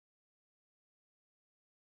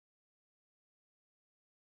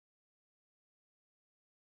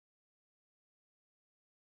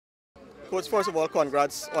Coach, first of all,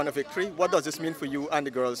 congrats on the victory. What does this mean for you and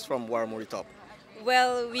the girls from Waramuri Top?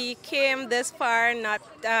 Well, we came this far not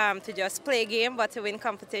to just play a game, but to win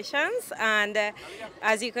competitions. And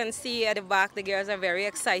as you can see at the back, the girls are very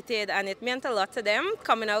excited, and it meant a lot to them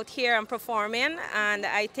coming out here and performing. And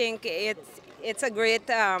I think it's a great,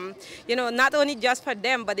 not only just for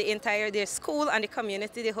them, but their school and the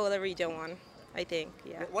community, the whole region one, I think,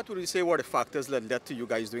 yeah. What would you say were the factors that led to you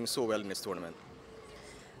guys doing so well in this tournament?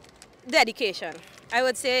 Dedication. I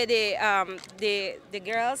would say the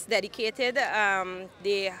girls dedicated.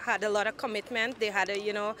 They had a lot of commitment. They had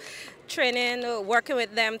training, working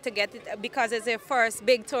with them to get it, because it's their first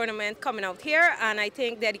big tournament coming out here, and I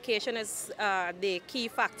think dedication is the key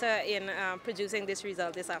factor in producing this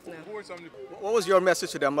result this afternoon. What was your message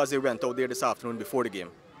to them as they went out there this afternoon before the game?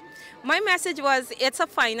 My message was, it's a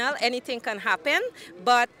final, anything can happen,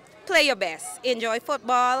 but play your best, enjoy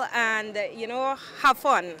football, and have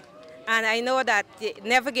fun. And I know that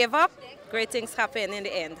never give up, great things happen in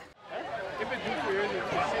the end.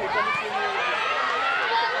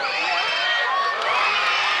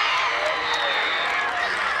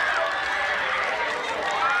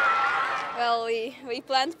 Well, we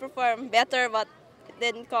planned to perform better, but it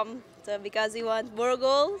didn't come because we want more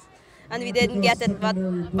goals, and we didn't get it,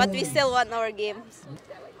 but we still won our games.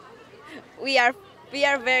 We are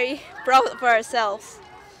very proud of ourselves,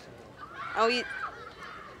 and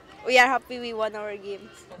we are happy we won our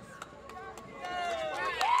games.